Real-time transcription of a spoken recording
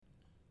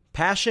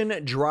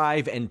Passion,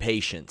 drive, and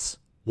patience.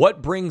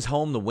 What brings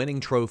home the winning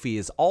trophy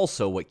is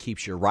also what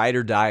keeps your ride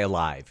or die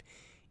alive.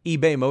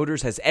 eBay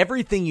Motors has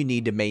everything you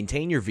need to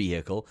maintain your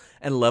vehicle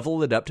and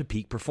level it up to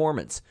peak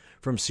performance.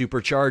 From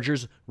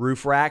superchargers,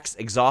 roof racks,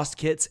 exhaust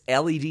kits,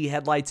 LED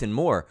headlights, and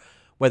more.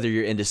 Whether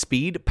you're into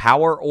speed,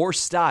 power, or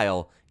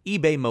style,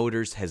 eBay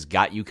Motors has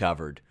got you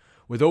covered.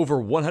 With over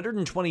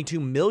 122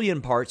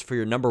 million parts for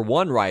your number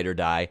one ride or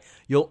die,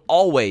 you'll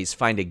always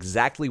find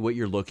exactly what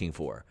you're looking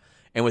for.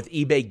 And with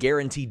eBay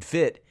Guaranteed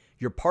Fit,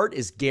 your part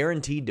is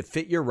guaranteed to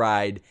fit your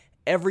ride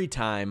every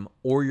time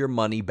or your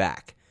money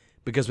back.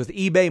 Because with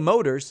eBay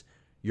Motors,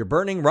 you're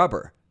burning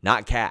rubber,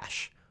 not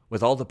cash.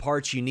 With all the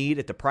parts you need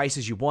at the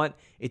prices you want,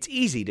 it's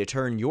easy to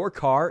turn your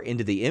car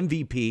into the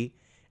MVP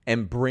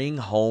and bring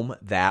home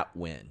that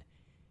win.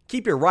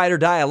 Keep your ride or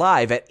die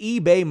alive at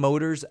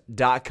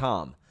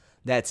ebaymotors.com.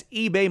 That's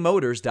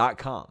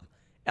ebaymotors.com.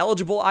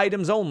 Eligible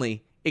items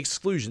only.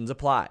 Exclusions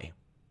apply.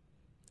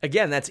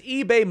 Again, that's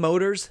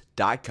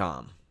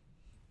ebaymotors.com.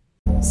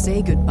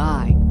 Say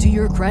goodbye to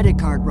your credit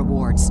card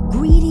rewards.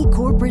 Greedy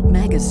corporate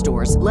mega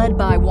stores, led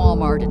by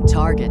Walmart and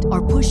Target,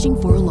 are pushing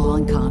for a law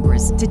in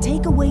Congress to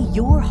take away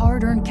your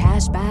hard-earned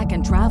cash back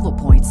and travel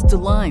points to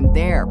line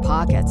their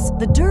pockets.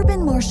 The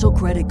Durbin-Marshall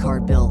credit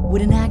card bill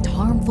would enact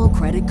harmful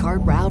credit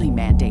card routing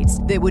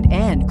mandates that would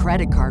end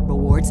credit card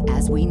rewards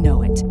as we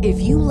know it. If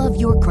you love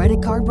your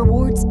credit card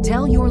rewards,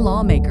 tell your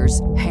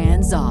lawmakers,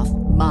 hands off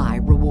my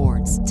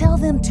rewards. Tell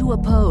them to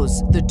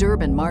oppose the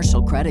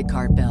Durbin-Marshall credit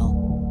card bill.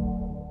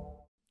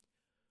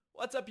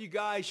 What's up, you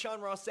guys? Sean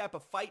Ross Sapp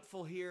of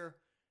Fightful here.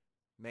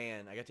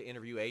 Man, I got to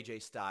interview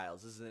AJ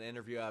Styles. This is an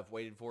interview I've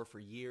waited for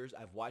years.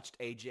 I've watched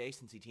AJ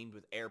since he teamed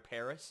with Air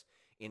Paris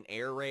in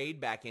Air Raid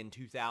back in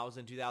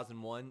 2000,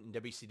 2001 in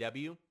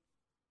WCW.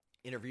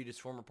 Interviewed his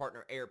former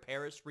partner Air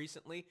Paris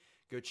recently.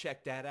 Go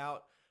check that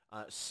out.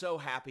 So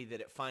happy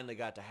that it finally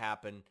got to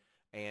happen,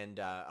 and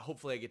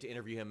hopefully I get to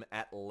interview him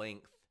at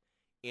length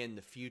in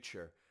the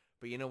future.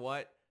 But you know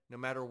what? No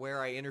matter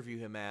where I interview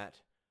him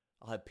at,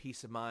 I'll have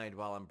peace of mind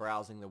while I'm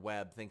browsing the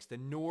web thanks to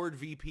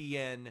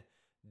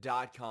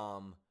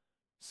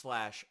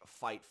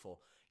nordvpn.com/Fightful.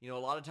 You know, a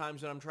lot of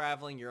times when I'm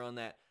traveling, you're on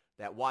that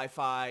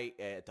Wi-Fi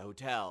at the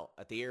hotel,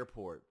 at the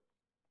airport,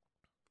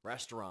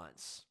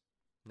 restaurants.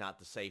 Not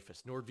the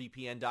safest.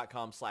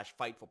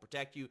 NordVPN.com/Fightful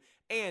protect you,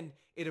 and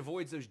it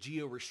avoids those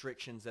geo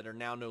restrictions that are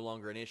now no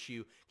longer an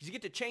issue because you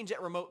get to change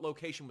that remote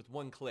location with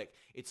one click.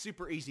 It's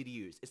super easy to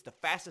use. It's the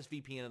fastest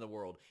VPN in the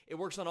world. It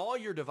works on all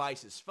your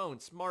devices, phone,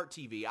 smart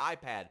TV,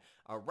 iPad,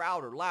 a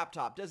router,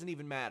 laptop, doesn't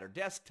even matter,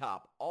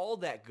 desktop, all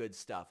that good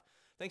stuff.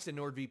 Thanks to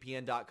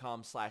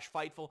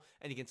NordVPN.com/Fightful,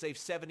 and you can save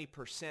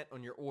 70%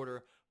 on your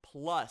order,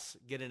 plus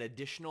get an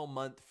additional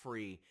month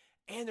free.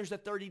 And there's a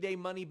 30-day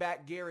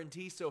money-back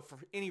guarantee, so if for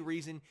any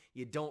reason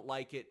you don't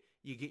like it,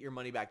 you get your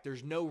money back.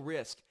 There's no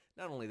risk.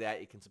 Not only that,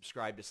 you can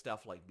subscribe to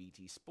stuff like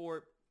BT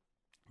Sport,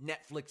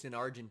 Netflix in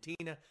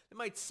Argentina. It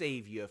might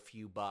save you a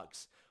few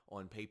bucks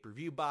on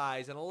pay-per-view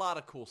buys and a lot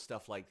of cool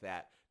stuff like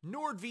that.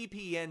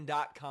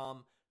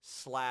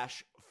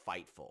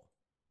 NordVPN.com/Fightful.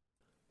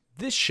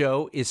 This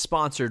show is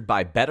sponsored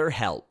by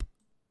BetterHelp.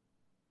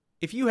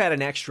 If you had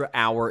an extra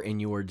hour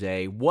in your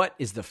day, what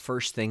is the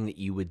first thing that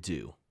you would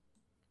do?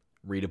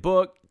 Read a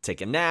book, take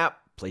a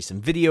nap, play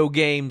some video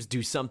games,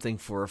 do something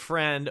for a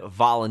friend,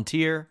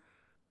 volunteer.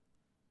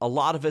 A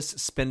lot of us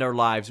spend our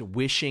lives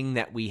wishing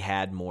that we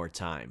had more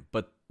time.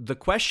 But the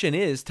question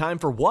is, time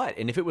for what?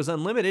 And if it was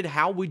unlimited,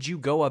 how would you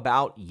go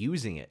about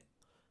using it?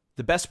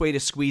 The best way to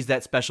squeeze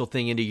that special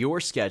thing into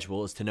your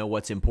schedule is to know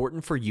what's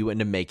important for you and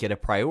to make it a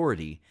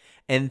priority.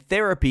 And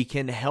therapy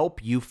can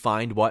help you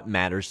find what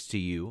matters to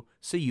you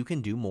so you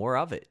can do more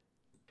of it.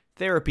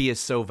 Therapy is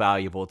so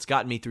valuable. It's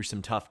gotten me through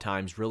some tough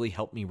times, really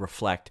helped me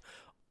reflect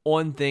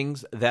on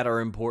things that are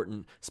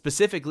important,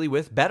 specifically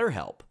with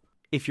BetterHelp.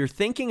 If you're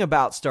thinking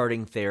about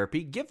starting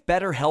therapy, give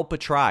BetterHelp a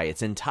try.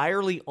 It's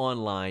entirely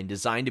online,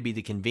 designed to be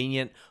the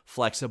convenient,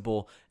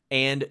 flexible,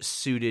 and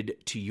suited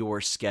to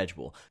your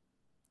schedule.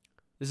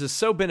 This is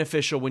so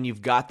beneficial when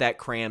you've got that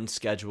crammed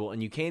schedule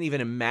and you can't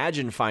even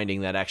imagine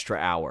finding that extra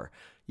hour.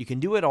 You can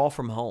do it all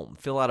from home.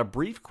 Fill out a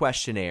brief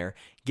questionnaire,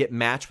 get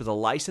matched with a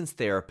licensed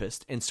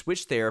therapist, and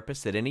switch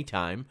therapists at any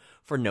time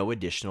for no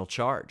additional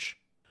charge.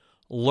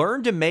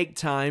 Learn to make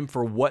time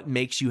for what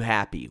makes you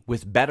happy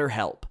with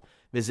BetterHelp.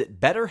 Visit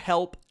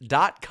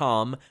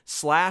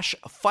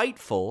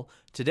BetterHelp.com/Fightful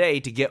today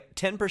to get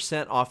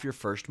 10% off your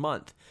first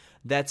month.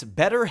 That's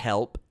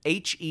BetterHelp,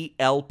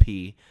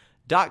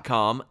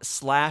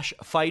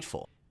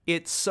 HELP.com/Fightful.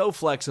 It's so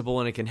flexible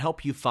and it can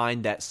help you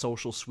find that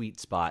social sweet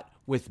spot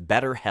with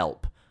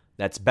BetterHelp.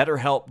 That's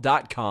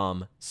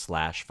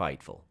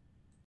BetterHelp.com/Fightful.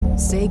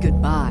 Say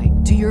goodbye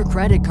to your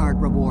credit card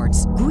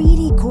rewards.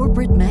 Greedy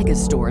corporate mega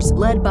stores,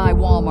 led by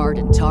Walmart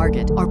and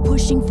Target, are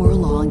pushing for a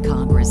law in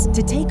Congress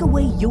to take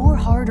away your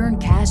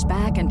hard-earned cash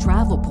back and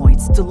travel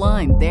points to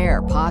line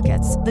their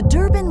pockets. The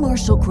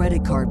Durbin-Marshall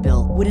credit card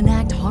bill would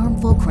enact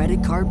harmful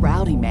credit card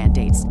routing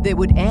mandates that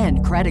would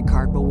end credit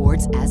card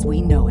rewards as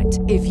we know it.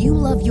 If you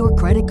love your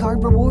credit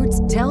card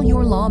rewards, tell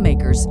your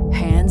lawmakers,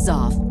 hands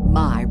off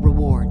my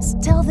rewards.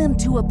 rewards. Tell them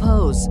to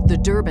oppose the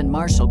Durbin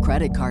Marshall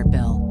credit card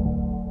bill.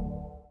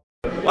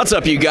 What's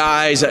up, you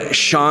guys?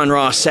 Sean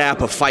Ross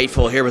Sapp of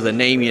Fightful here with a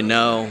name you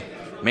know.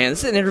 Man,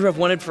 this is an interview I've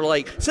wanted for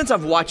since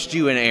I've watched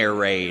you in Air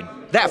Raid.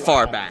 That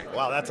far back.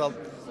 Wow, that's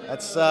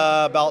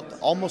about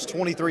almost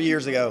 23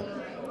 years ago.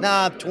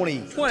 Nah,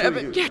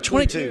 22.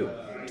 22.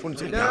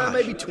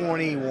 Maybe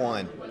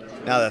 21.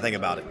 Now that I think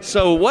about it.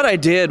 So what I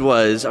did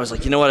was, I was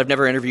like, you know what? I've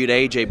never interviewed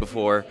AJ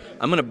before.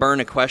 I'm going to burn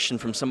a question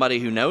from somebody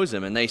who knows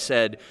him. And they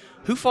said,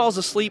 who falls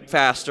asleep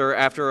faster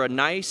after a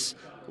nice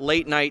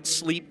late-night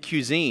sleep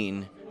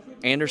cuisine,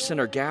 Anderson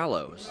or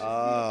Gallows?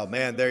 Oh,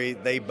 man,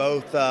 they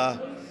both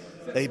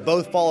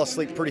fall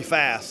asleep pretty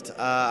fast.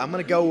 I'm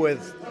going to go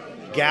with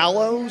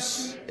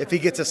Gallows. If he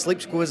gets a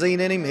sleep cuisine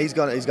in him, he's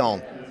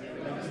gone.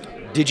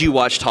 Did you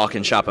watch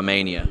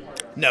TalknShopAMania?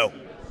 No.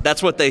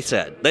 That's what they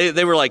said.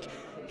 They were like,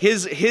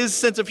 his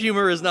sense of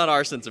humor is not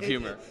our sense of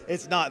humor.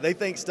 It's not. They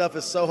think stuff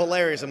is so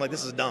hilarious. I'm like,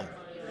 this is dumb.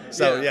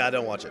 So, yeah I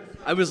don't watch it.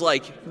 I was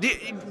like,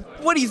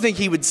 what do you think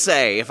he would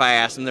say if I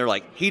asked him? They're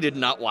like, he did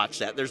not watch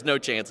that. There's no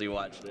chance he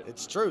watched it.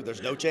 It's true.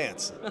 There's no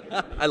chance.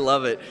 I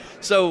love it.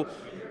 So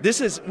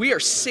we are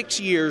 6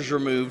 years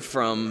removed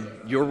from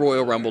your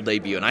Royal Rumble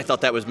debut, and I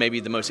thought that was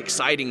maybe the most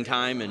exciting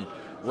time in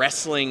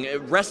wrestling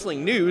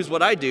news,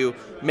 what I do,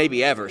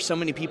 maybe ever. So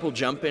many people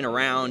jumping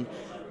around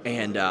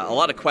and a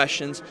lot of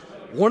questions.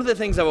 One of the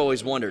things I've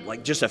always wondered,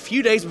 just a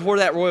few days before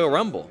that Royal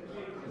Rumble,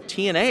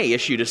 TNA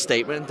issued a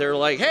statement. They're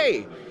like,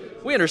 hey,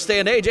 we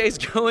understand AJ's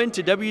going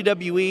to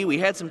WWE. We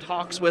had some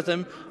talks with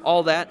him,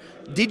 all that.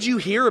 Did you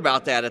hear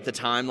about that at the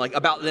time,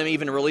 about them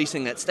even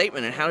releasing that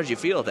statement, and how did you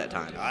feel at that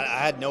time? I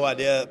had no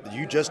idea.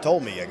 You just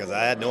told me, because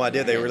I had no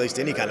idea they released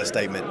any kind of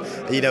statement.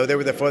 They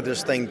were the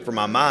furthest thing from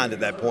my mind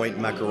at that point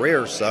in my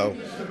career, so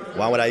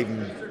why would I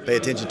even pay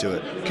attention to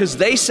it? Because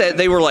they said,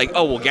 they were like,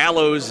 oh, well,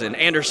 Gallows and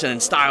Anderson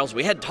and Styles,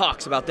 we had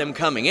talks about them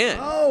coming in.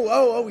 Yeah.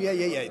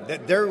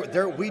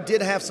 We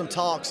did have some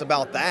talks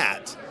about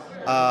that.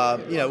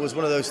 It was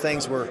one of those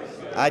things where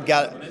I'd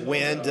got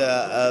wind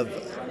of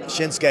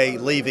Shinsuke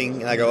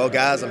leaving, and I go, oh,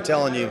 guys, I'm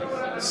telling you,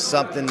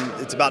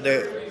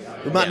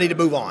 we might need to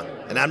move on,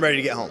 and I'm ready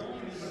to get home.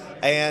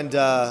 And,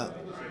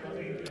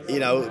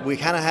 we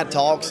kind of had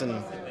talks,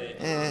 and,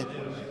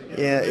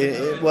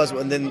 it was,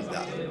 and then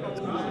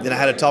I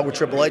had a talk with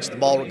Triple H. The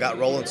ball got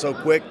rolling so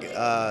quick.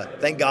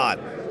 Thank God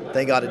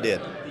it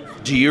did.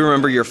 Do you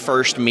remember your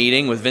first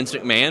meeting with Vince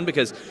McMahon?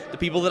 Because the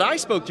people that I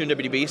spoke to in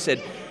WWE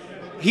said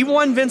he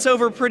won Vince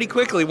over pretty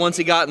quickly once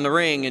he got in the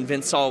ring and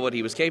Vince saw what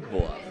he was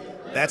capable of.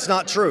 That's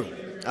not true.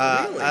 Really?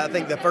 I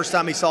think the first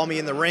time he saw me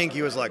in the ring,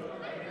 he was like,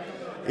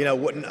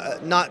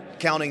 not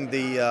counting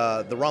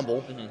the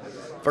Rumble.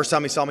 Mm-hmm. First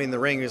time he saw me in the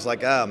ring, he was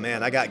like, oh,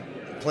 man, I got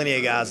plenty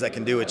of guys that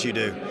can do what you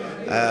do.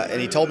 And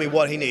he told me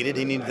what he needed.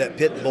 He needed that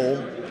pit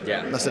bull.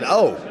 Yeah. And I said,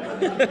 oh,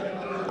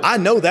 I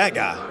know that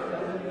guy.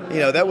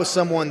 That was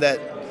someone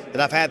that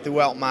I've had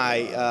throughout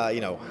my,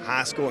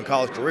 high school and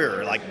college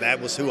career.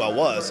 That was who I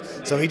was.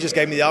 So he just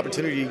gave me the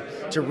opportunity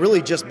to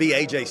really just be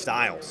AJ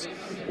Styles.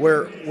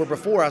 Where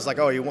before I was like,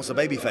 oh, he wants a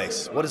baby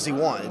face. What does he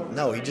want?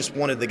 No, he just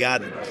wanted the guy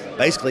that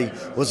basically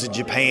was in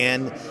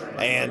Japan.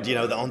 And,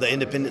 on the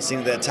independent scene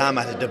at that time,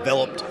 I had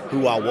developed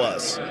who I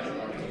was.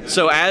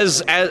 So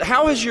as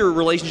how has your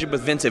relationship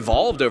with Vince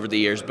evolved over the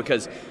years?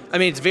 Because,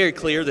 it's very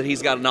clear that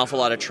he's got an awful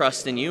lot of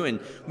trust in you. And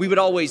we would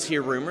always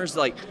hear rumors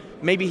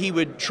maybe he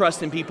would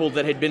trust in people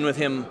that had been with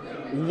him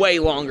way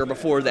longer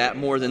before that,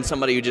 more than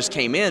somebody who just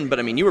came in.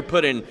 But, you were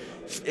put in,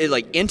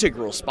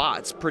 integral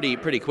spots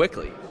pretty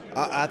quickly.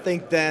 I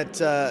think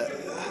that,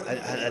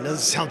 I know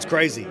this sounds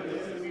crazy,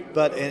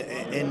 but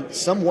in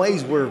some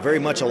ways we're very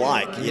much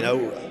alike.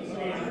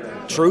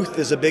 Truth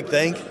is a big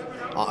thing.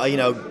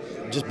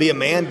 Just be a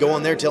man, go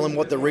in there, tell him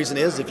what the reason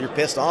is. If you're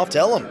pissed off,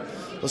 tell him.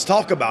 Let's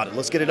talk about it.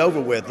 Let's get it over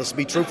with. Let's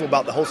be truthful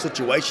about the whole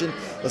situation.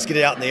 Let's get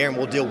it out in the air and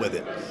we'll deal with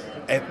it.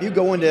 If you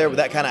go in there with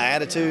that kind of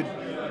attitude,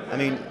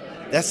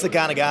 that's the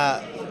kind of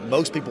guy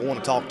most people want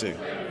to talk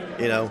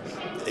to,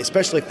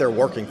 especially if they're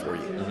working for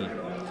you. Mm-hmm.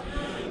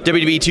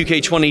 WWE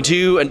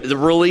 2K22, and the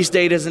release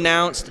date is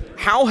announced.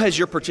 How has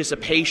your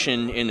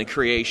participation in the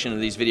creation of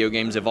these video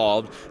games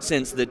evolved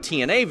since the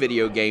TNA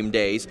video game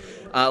days?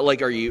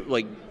 Are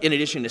you, in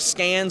addition to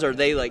scans, are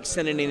they,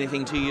 sending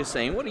anything to you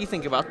saying, what do you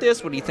think about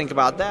this? What do you think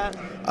about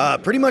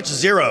that? Pretty much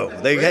zero.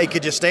 Hey,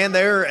 could you stand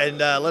there and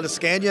let us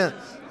scan you?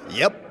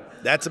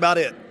 Yep, that's about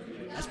it.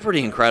 That's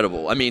pretty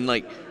incredible.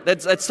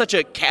 That's such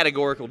a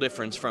categorical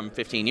difference from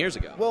 15 years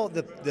ago. Well,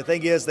 the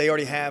thing is, they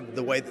already have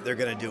the way that they're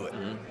going to do it.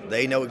 Mm-hmm.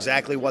 They know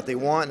exactly what they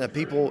want, and the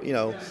people,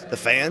 the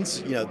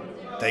fans,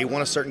 they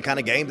want a certain kind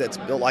of game that's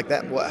built like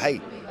that. Well,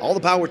 hey, all the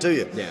power to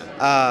you. Yeah.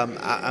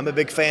 I'm a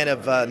big fan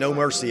of No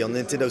Mercy on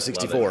Nintendo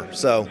 64,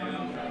 so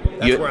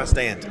that's where I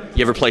stand.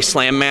 You ever play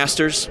Slam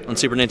Masters on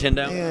Super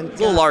Nintendo? Man, it's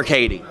a little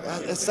arcadey.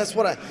 That's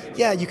what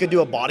you can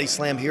do a body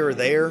slam here or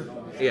there,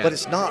 but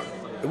it's not.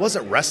 It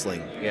wasn't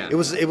wrestling. Yeah. It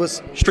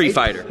was Street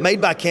Fighter.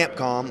 Made by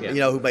Capcom,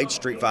 who made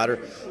Street Fighter.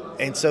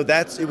 And so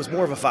it was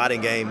more of a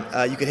fighting game.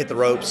 You could hit the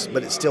ropes,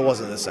 but it still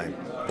wasn't the same.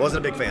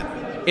 Wasn't a big fan.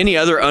 Any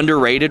other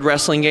underrated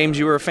wrestling games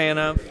you were a fan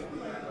of?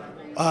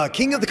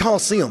 King of the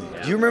Coliseum.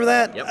 Do you remember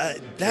that?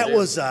 Yep. That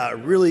was a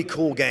really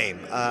cool game.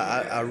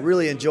 I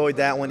really enjoyed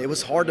that one. It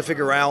was hard to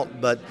figure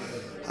out, but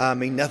I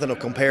mean, nothing will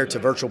compare to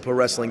Virtual Pro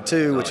Wrestling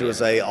 2, which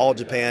was a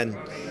all-Japan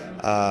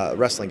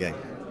wrestling game.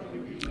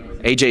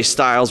 AJ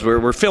Styles,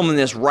 we're filming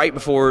this right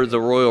before the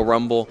Royal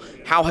Rumble.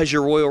 How has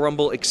your Royal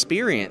Rumble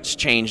experience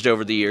changed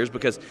over the years?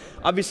 Because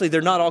obviously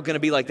they're not all going to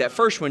be like that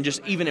first one,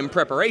 just even in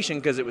preparation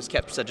because it was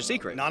kept such a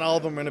secret. Not all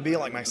of them are going to be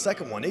like my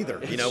second one either.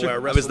 You know, Sure. where I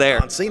I wrestled was there.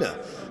 John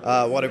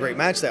Cena. What a great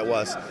match that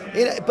was.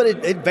 But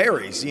it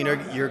varies. You know,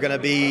 you're going to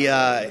be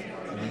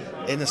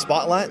in the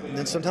spotlight, and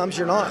then sometimes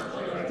you're not.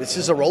 This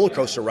is a roller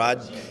coaster ride.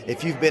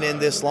 If you've been in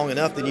this long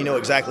enough, then you know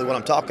exactly what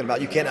I'm talking about.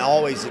 You can't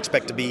always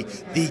expect to be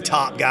the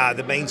top guy,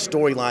 the main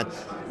storyline.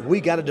 We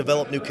got to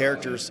develop new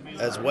characters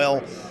as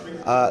well.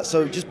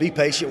 So just be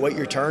patient, wait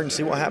your turn, and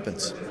see what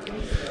happens.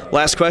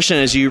 Last question,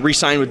 as you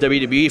re-signed with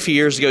WWE a few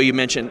years ago, you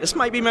mentioned, this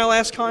might be my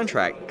last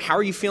contract. How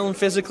are you feeling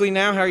physically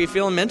now? How are you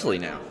feeling mentally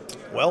now?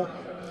 Well,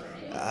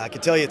 I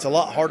can tell you it's a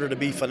lot harder to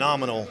be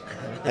phenomenal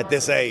at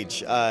this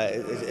age.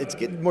 It's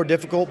getting more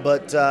difficult,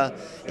 but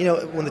you know,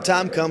 when the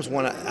time comes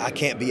when I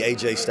can't be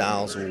AJ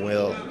Styles,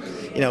 well,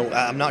 you know,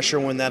 I'm not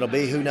sure when that'll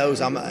be. Who knows?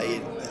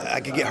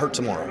 I could get hurt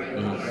tomorrow.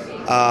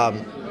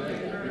 Mm-hmm.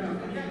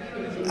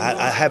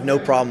 I have no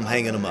problem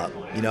hanging them up.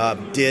 You know, I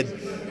did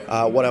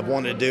what I've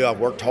wanted to do. I've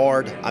worked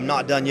hard. I'm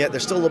not done yet.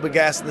 There's still a little bit of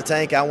gas in the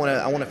tank. I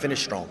want to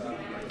finish strong.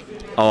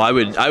 Oh, I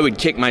would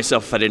kick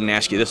myself if I didn't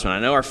ask you this one. I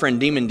know our friend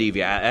Demon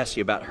Devi. I asked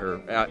you about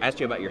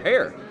your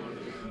hair.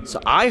 So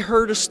I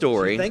heard a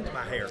story. She thanked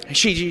my hair.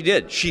 She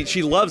did.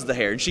 She loves the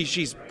hair, and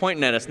she's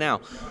pointing at us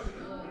now.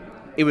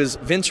 It was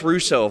Vince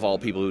Russo, of all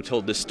people, who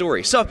told this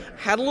story. So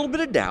had a little bit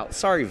of doubt.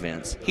 Sorry,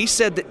 Vince. He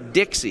said that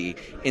Dixie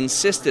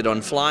insisted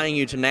on flying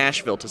you to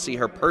Nashville to see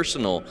her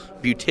personal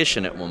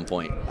beautician at one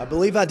point. I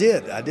believe I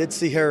did. I did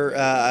see her.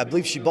 I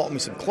believe she bought me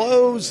some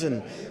clothes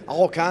and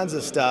all kinds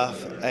of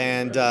stuff.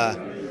 And,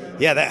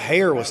 yeah, that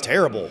hair was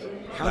terrible.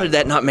 How did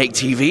that not make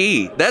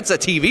TV? That's a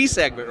TV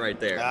segment right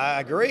there. I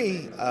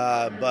agree.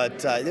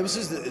 But it was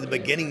just the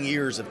beginning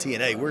years of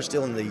TNA. We're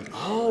still in the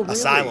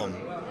asylum.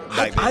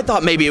 I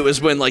thought maybe it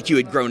was when like you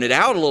had grown it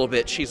out a little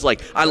bit. She's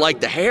like, I like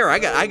the hair. I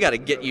got to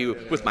get you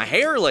with my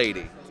hair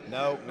lady.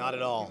 No, not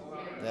at all.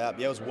 Yeah,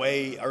 it was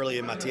way early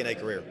in my TNA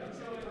career.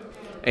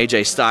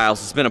 AJ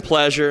Styles, it's been a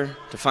pleasure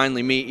to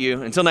finally meet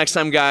you. Until next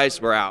time, guys,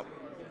 we're out.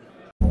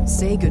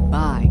 Say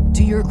goodbye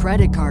to your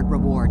credit card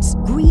rewards.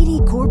 Greedy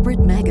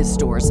corporate mega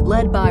stores,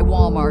 led by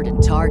Walmart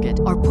and Target,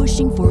 are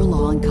pushing for a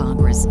law in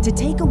Congress to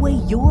take away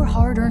your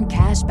hard-earned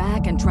cash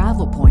back and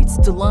travel points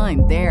to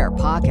line their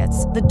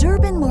pockets. The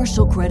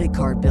Durbin-Marshall credit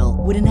card bill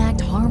would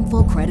enact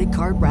harmful credit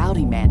card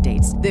routing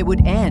mandates that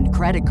would end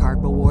credit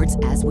card rewards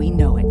as we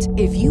know it.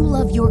 If you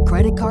love your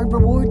credit card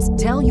rewards,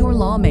 tell your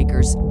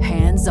lawmakers,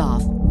 hands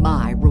off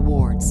my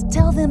rewards.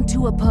 Tell them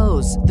to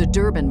oppose the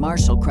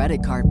Durbin-Marshall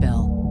credit card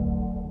bill.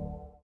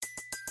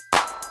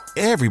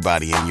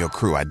 Everybody in your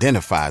crew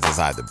identifies as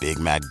either Big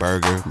Mac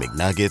Burger,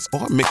 McNuggets,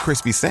 or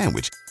McCrispy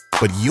Sandwich.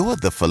 But you're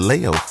the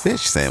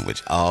Filet-O-Fish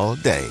Sandwich all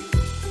day.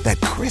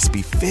 That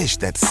crispy fish,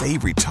 that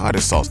savory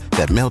tartar sauce,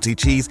 that melty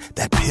cheese,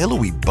 that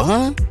pillowy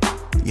bun.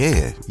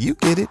 Yeah, you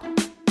get it.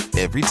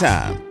 Every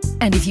time.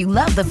 And if you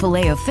love the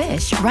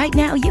Filet-O-Fish, right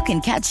now you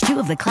can catch two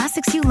of the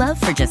classics you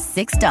love for just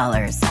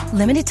 $6.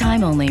 Limited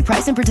time only.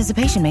 Price and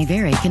participation may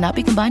vary. Cannot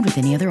be combined with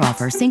any other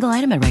offer. Single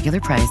item at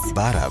regular price.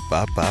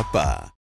 Ba-da-ba-ba-ba.